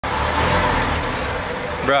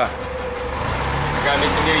Bruh. I got me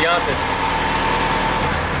some new Yantas.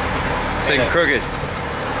 Sitting crooked.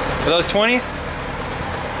 Are those 20s?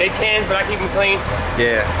 They 10s, but I keep them clean.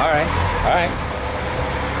 Yeah, alright, alright.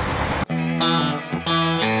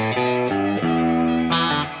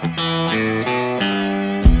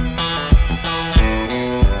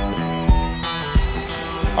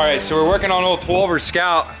 Alright, so we're working on old 12er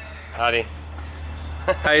Scout. Howdy.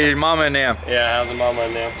 How you, mama and them? Yeah, how's the mama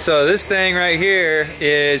and them? So this thing right here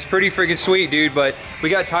is pretty freaking sweet, dude, but we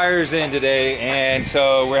got tires in today, and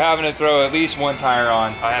so we're having to throw at least one tire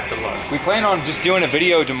on. I have to look. We plan on just doing a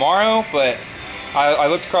video tomorrow, but I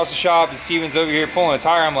looked across the shop and Steven's over here pulling a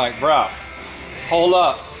tire. I'm like, bro, hold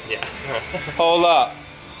up. Yeah. Hold up.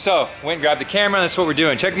 So, went and grabbed the camera, and that's what we're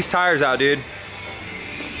doing. Check these tires out, dude.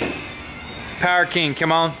 Power King,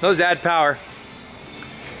 come on. Those add power.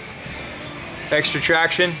 Extra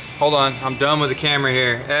traction. Hold on, I'm done with the camera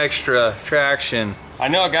here. Extra traction. I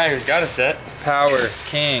know a guy who's got a set. Power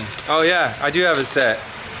King. Oh yeah, I do have a set.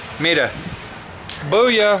 Mita.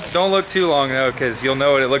 Booyah. Don't look too long though, because you'll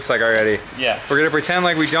know what it looks like already. Yeah. We're gonna pretend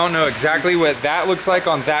like we don't know exactly what that looks like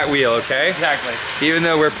on that wheel, okay? Exactly. Even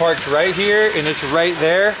though we're parked right here and it's right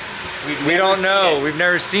there, we don't know. We've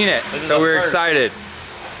never seen it. So we're excited.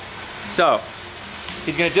 So,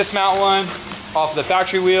 he's gonna dismount one off the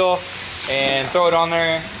factory wheel and throw it on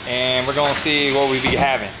there, and we're gonna see what we be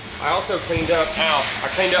having. I also cleaned up, I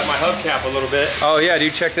cleaned up my hubcap a little bit. Oh yeah,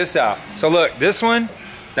 dude, check this out. So look, this one,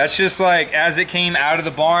 that's just like as it came out of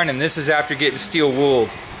the barn, and this is after getting steel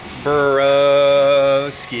wooled.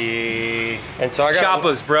 Broski. And so I got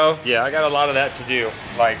Choppas, bro. Yeah, I got a lot of that to do.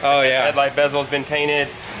 Like, oh yeah, headlight bezel's been painted.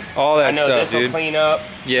 All that stuff, dude. I know this will clean up.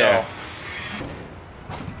 Yeah.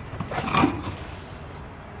 So.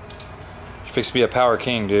 Fix me a Power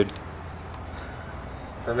King, dude.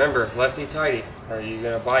 Remember, lefty tighty. Or are you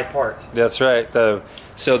gonna buy parts? That's right.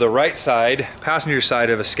 So the right side, passenger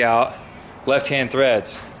side of a Scout, left-hand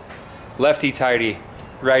threads, lefty tighty,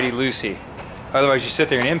 righty loosey. Otherwise, you sit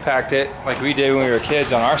there and impact it like we did when we were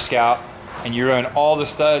kids on our Scout, and you run all the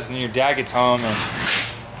studs, and your dad gets home, and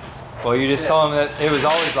well, you just tell him that it was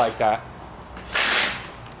always like that,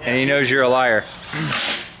 and he knows you're a liar.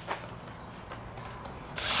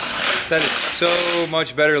 That is so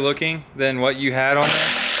much better looking than what you had on there.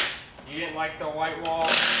 You didn't like the white wall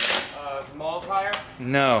mall tire?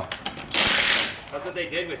 No. That's what they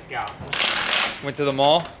did with Scouts. Went to the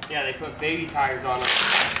mall? Yeah, they put baby tires on them.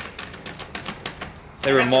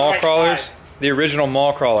 They were mall crawlers? The original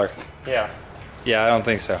mall crawler? Yeah. Yeah, I don't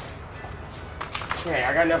think so. Okay,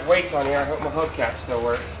 I got enough weights on here. I hope my hubcap still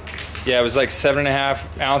works. Yeah, it was like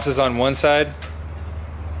 7.5 ounces on one side.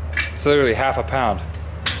 It's literally half a pound.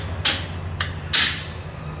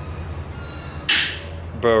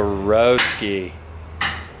 Borowski.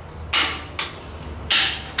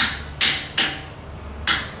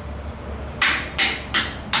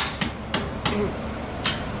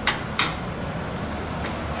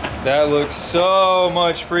 That looks so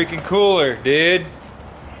much freaking cooler, dude,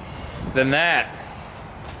 than that.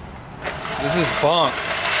 This is bunk.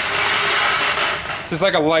 This is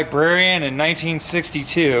like a librarian in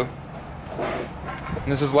 1962.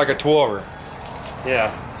 And this is like a 12er.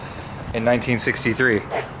 Yeah. In 1963.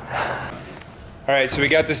 Alright, so we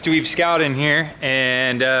got this dweeb Scout in here,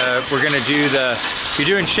 and we're gonna do you're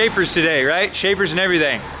doing shapers today, right? Shapers and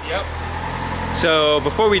everything. Yep. So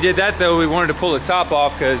before we did that though, we wanted to pull the top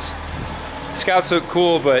off because Scouts look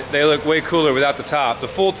cool, but they look way cooler without the top. The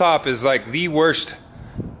full top is like the worst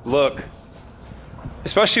look,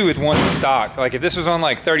 especially with one stock. Like if this was on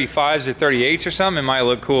like 35s or 38s or something, it might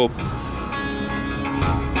look cool.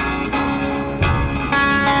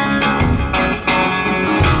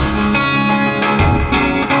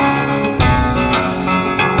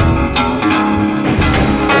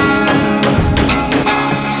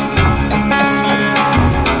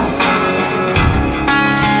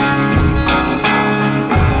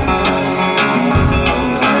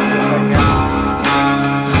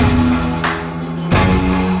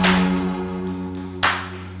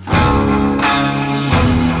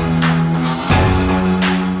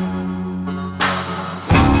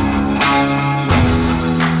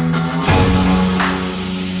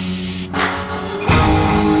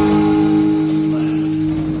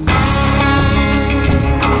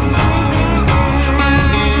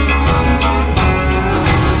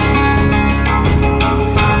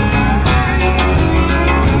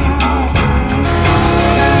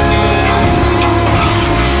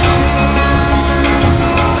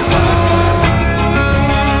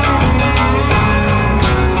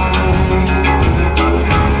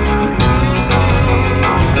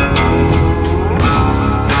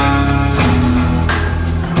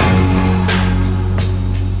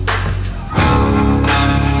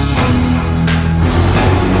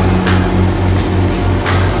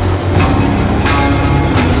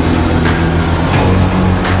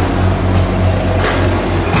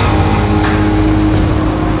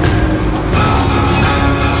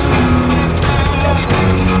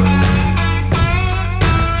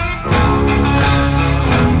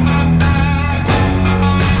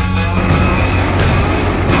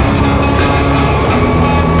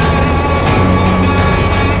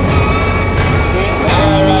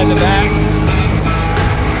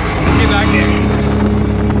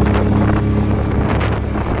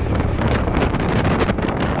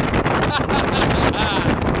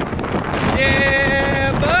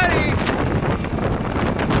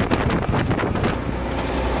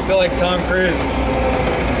 like Tom Cruise.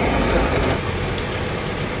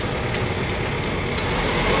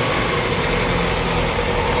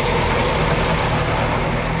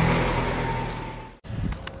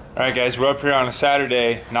 Alright guys, we're up here on a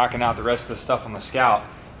Saturday knocking out the rest of the stuff on the Scout,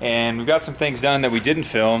 and we've got some things done that we didn't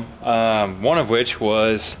film, one of which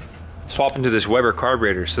was swapping to this Weber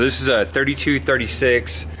carburetor. So this is a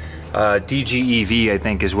 3236 DGEV, I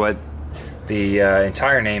think is what the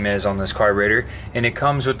entire name is on this carburetor, and it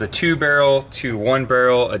comes with the 2-barrel to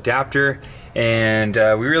 1-barrel adapter, and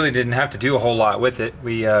we really didn't have to do a whole lot with it.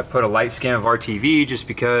 We put a light skim of RTV just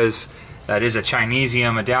because that is a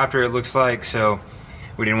Chinesium adapter, it looks like, so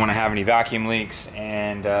we didn't want to have any vacuum leaks,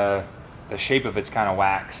 and the shape of it's kind of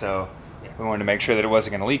whack, so we wanted to make sure that it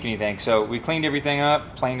wasn't going to leak anything. So we cleaned everything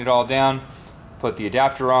up, planed it all down, put the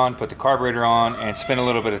adapter on, put the carburetor on, and spent a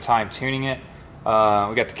little bit of time tuning it. We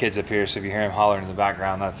got the kids up here, so if you hear them hollering in the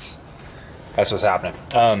background, that's what's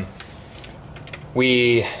happening.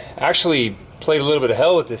 We actually played a little bit of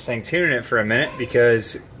hell with this thing, tuning it for a minute,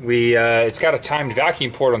 because it's got a timed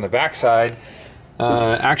vacuum port on the backside.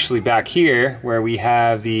 Actually back here where we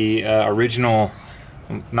have the original,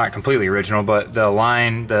 not completely original, but the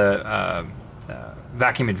line, the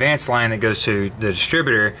vacuum advance line that goes to the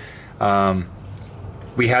distributor,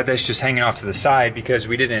 we had this just hanging off to the side because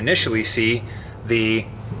we didn't initially see the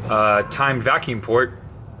timed vacuum port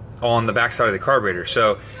on the back side of the carburetor.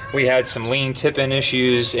 So we had some lean tip-in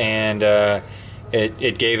issues, and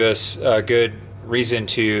it gave us a good reason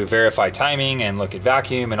to verify timing and look at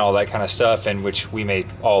vacuum and all that kind of stuff, and which we made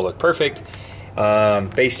all look perfect.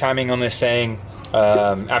 Base timing on this thing,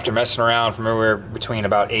 after messing around from everywhere between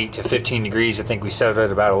about 8 to 15 degrees, I think we set it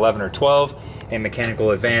at about 11 or 12, and mechanical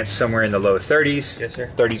advance somewhere in the low 30s. Yes, sir.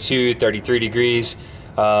 32, 33 degrees,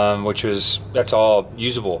 that's all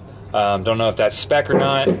usable. Don't know if that's spec or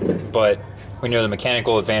not, but we know the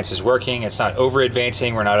mechanical advance is working. It's not over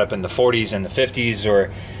advancing. We're not up in the 40s and the 50s,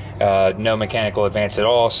 or no mechanical advance at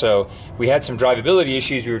all. So we had some drivability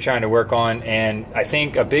issues we were trying to work on, and I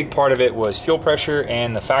think a big part of it was fuel pressure,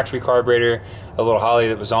 and the factory carburetor, a little Holly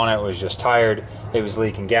that was on it, was just tired. It was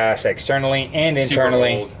leaking gas externally and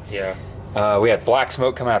internally. Super old. Yeah. We had black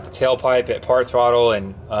smoke coming out the tailpipe at part throttle,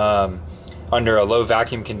 and under a low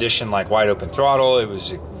vacuum condition like wide open throttle, it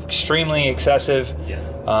was extremely excessive. Yeah.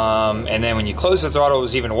 And then when you close the throttle, it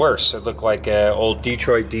was even worse. It looked like an old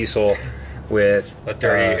Detroit diesel with A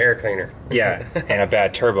dirty air cleaner. Yeah, and a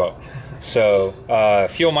bad turbo. So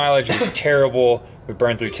fuel mileage was terrible. We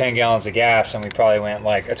burned through 10 gallons of gas, and we probably went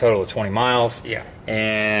like a total of 20 miles. Yeah.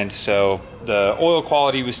 And so the oil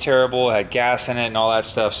quality was terrible, it had gas in it and all that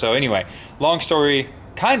stuff. So anyway, long story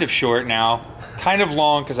kind of short now, kind of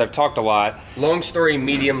long because I've talked a lot. Long story,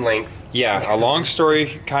 medium length. Yeah, a long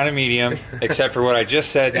story, kind of medium, except for what I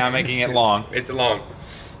just said, now making it long. It's long.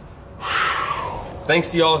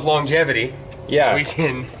 Thanks to y'all's longevity, yeah, we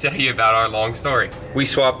can tell you about our long story. We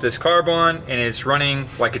swapped this carb on, and it's running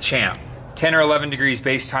like a champ. 10 or 11 degrees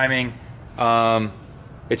base timing.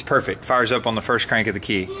 It's perfect. Fires up on the first crank of the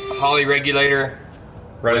key. Holly regulator.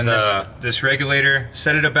 Running this regulator.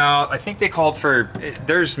 Set it about, I think they called for,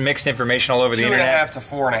 there's mixed information all over the internet. 2.5 to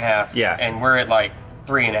 4.5. Yeah. And we're at like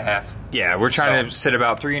 3.5. Yeah, we're trying to sit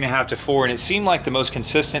about 3.5 to 4, and it seemed like the most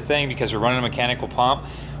consistent thing, because we're running a mechanical pump,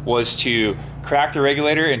 was to crack the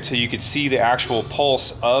regulator until you could see the actual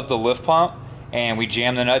pulse of the lift pump, and we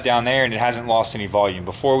jammed the nut down there, and it hasn't lost any volume.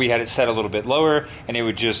 Before, we had it set a little bit lower, and it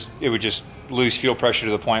would just lose fuel pressure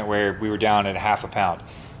to the point where we were down at 1/2 pound.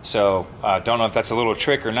 So don't know if that's a little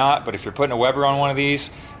trick or not, but if you're putting a Weber on one of these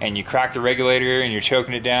and you crack the regulator and you're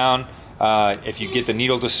choking it down, if you get the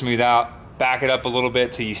needle to smooth out, back it up a little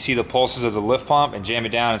bit till you see the pulses of the lift pump and jam it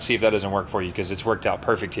down and see if that doesn't work for you, because it's worked out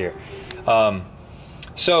perfect here.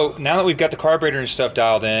 So now that we've got the carburetor and stuff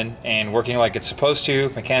dialed in and working like it's supposed to,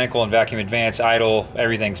 mechanical and vacuum advance, idle,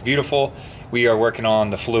 everything's beautiful, we are working on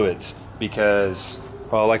the fluids, because,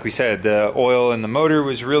 well, like we said, the oil in the motor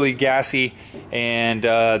was really gassy, and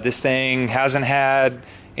this thing hasn't had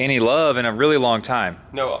any love in a really long time.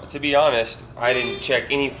 No, to be honest, I didn't check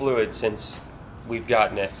any fluid since we've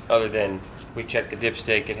gotten it, other than we checked the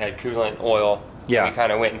dipstick, it had coolant, oil. Yeah. We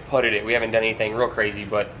kind of went and putted it. We haven't done anything real crazy,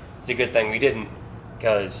 but it's a good thing we didn't,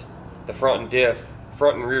 because the front and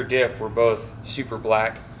rear diff were both super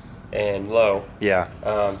black and low. Yeah.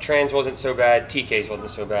 Trans wasn't so bad, TKs wasn't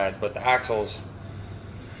so bad, but the axles,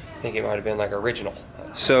 I think it might have been like original.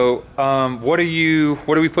 So what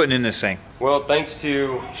are we putting in this thing? Well, thanks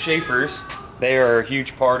to Schaefer's, they are a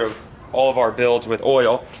huge part of all of our builds with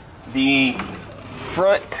oil. The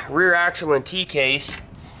front rear axle and T-case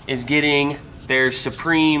is getting their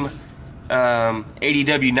Supreme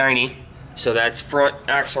 80W90 So that's front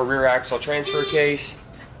axle, rear axle transfer case.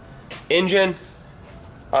 Engine,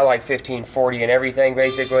 I like 1540 and everything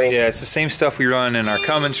basically. Yeah, it's the same stuff we run in our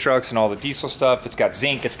Cummins trucks and all the diesel stuff. It's got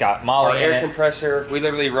zinc, it's got moly Our in air it. compressor, we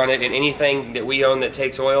literally run it in anything that we own that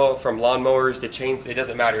takes oil, from lawnmowers to chains. It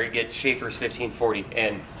doesn't matter. It gets Schaefer's 1540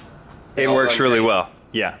 and It works really well.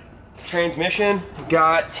 Yeah. Transmission,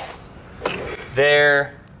 got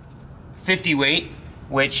their 50 weight,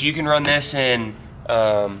 which you can run this in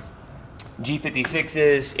G56s,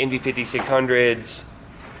 NV5600s.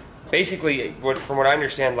 Basically, from what I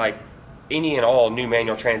understand, like any and all new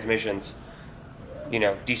manual transmissions, you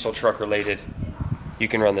know, diesel truck related, you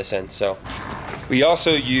can run this in. So we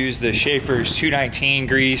also use the Schaefer's 219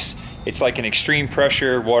 grease. It's like an extreme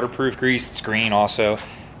pressure waterproof grease. It's green also.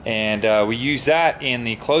 And we use that in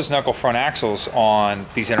the closed knuckle front axles on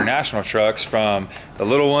these international trucks, from the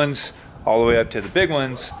little ones all the way up to the big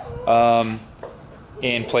ones,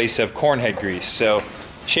 in place of cornhead grease. So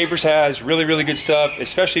Schaefer's has really, really good stuff,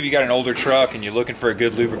 especially if you got an older truck and you're looking for a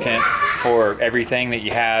good lubricant for everything that you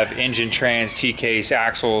have, engine, trans, T-case,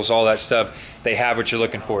 axles, all that stuff. They have what you're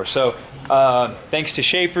looking for. So thanks to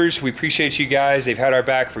Schaefer's, we appreciate you guys. They've had our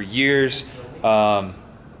back for years,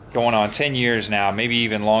 going on 10 years now, maybe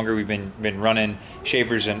even longer. We've been running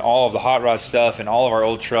Schaefer's in all of the hot rod stuff and all of our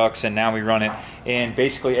old trucks, and now we run it in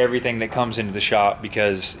basically everything that comes into the shop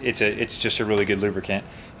because it's just a really good lubricant.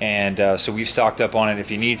 And so we've stocked up on it.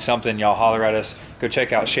 If you need something, y'all holler at us. Go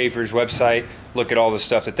check out Schaefer's website, look at all the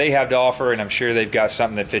stuff that they have to offer, and I'm sure they've got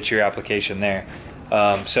something that fits your application there.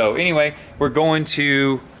 So anyway, we're going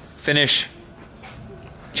to finish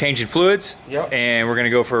changing fluids, and we're going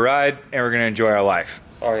to go for a ride, and we're going to enjoy our life.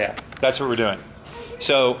 Oh yeah, that's what we're doing.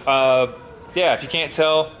 So yeah, if you can't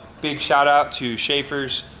tell, big shout out to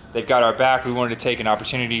Schaefer's. They've got our back. We wanted to take an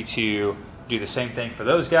opportunity to do the same thing for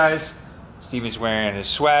those guys. Steven's wearing his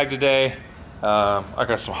swag today. I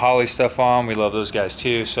got some Holly stuff on. We love those guys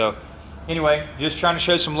too. So anyway, just trying to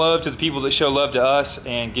show some love to the people that show love to us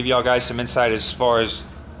and give y'all guys some insight as far as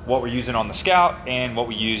what we're using on the Scout and what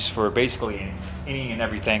we use for basically any and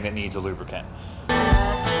everything that needs a lubricant.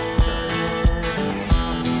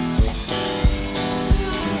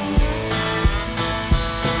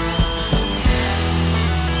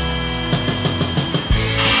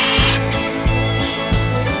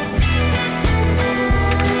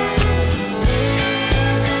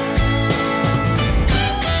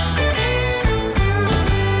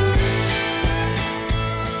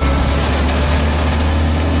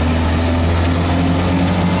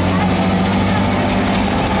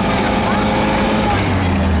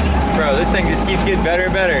 This thing just keeps getting better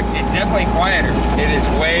and better. It's definitely quieter. It is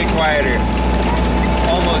way quieter.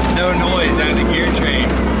 Almost no noise out of the gear train.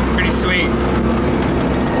 Pretty sweet.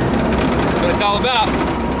 That's what it's all about.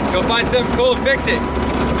 Go find something cool and fix it.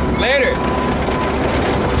 Later.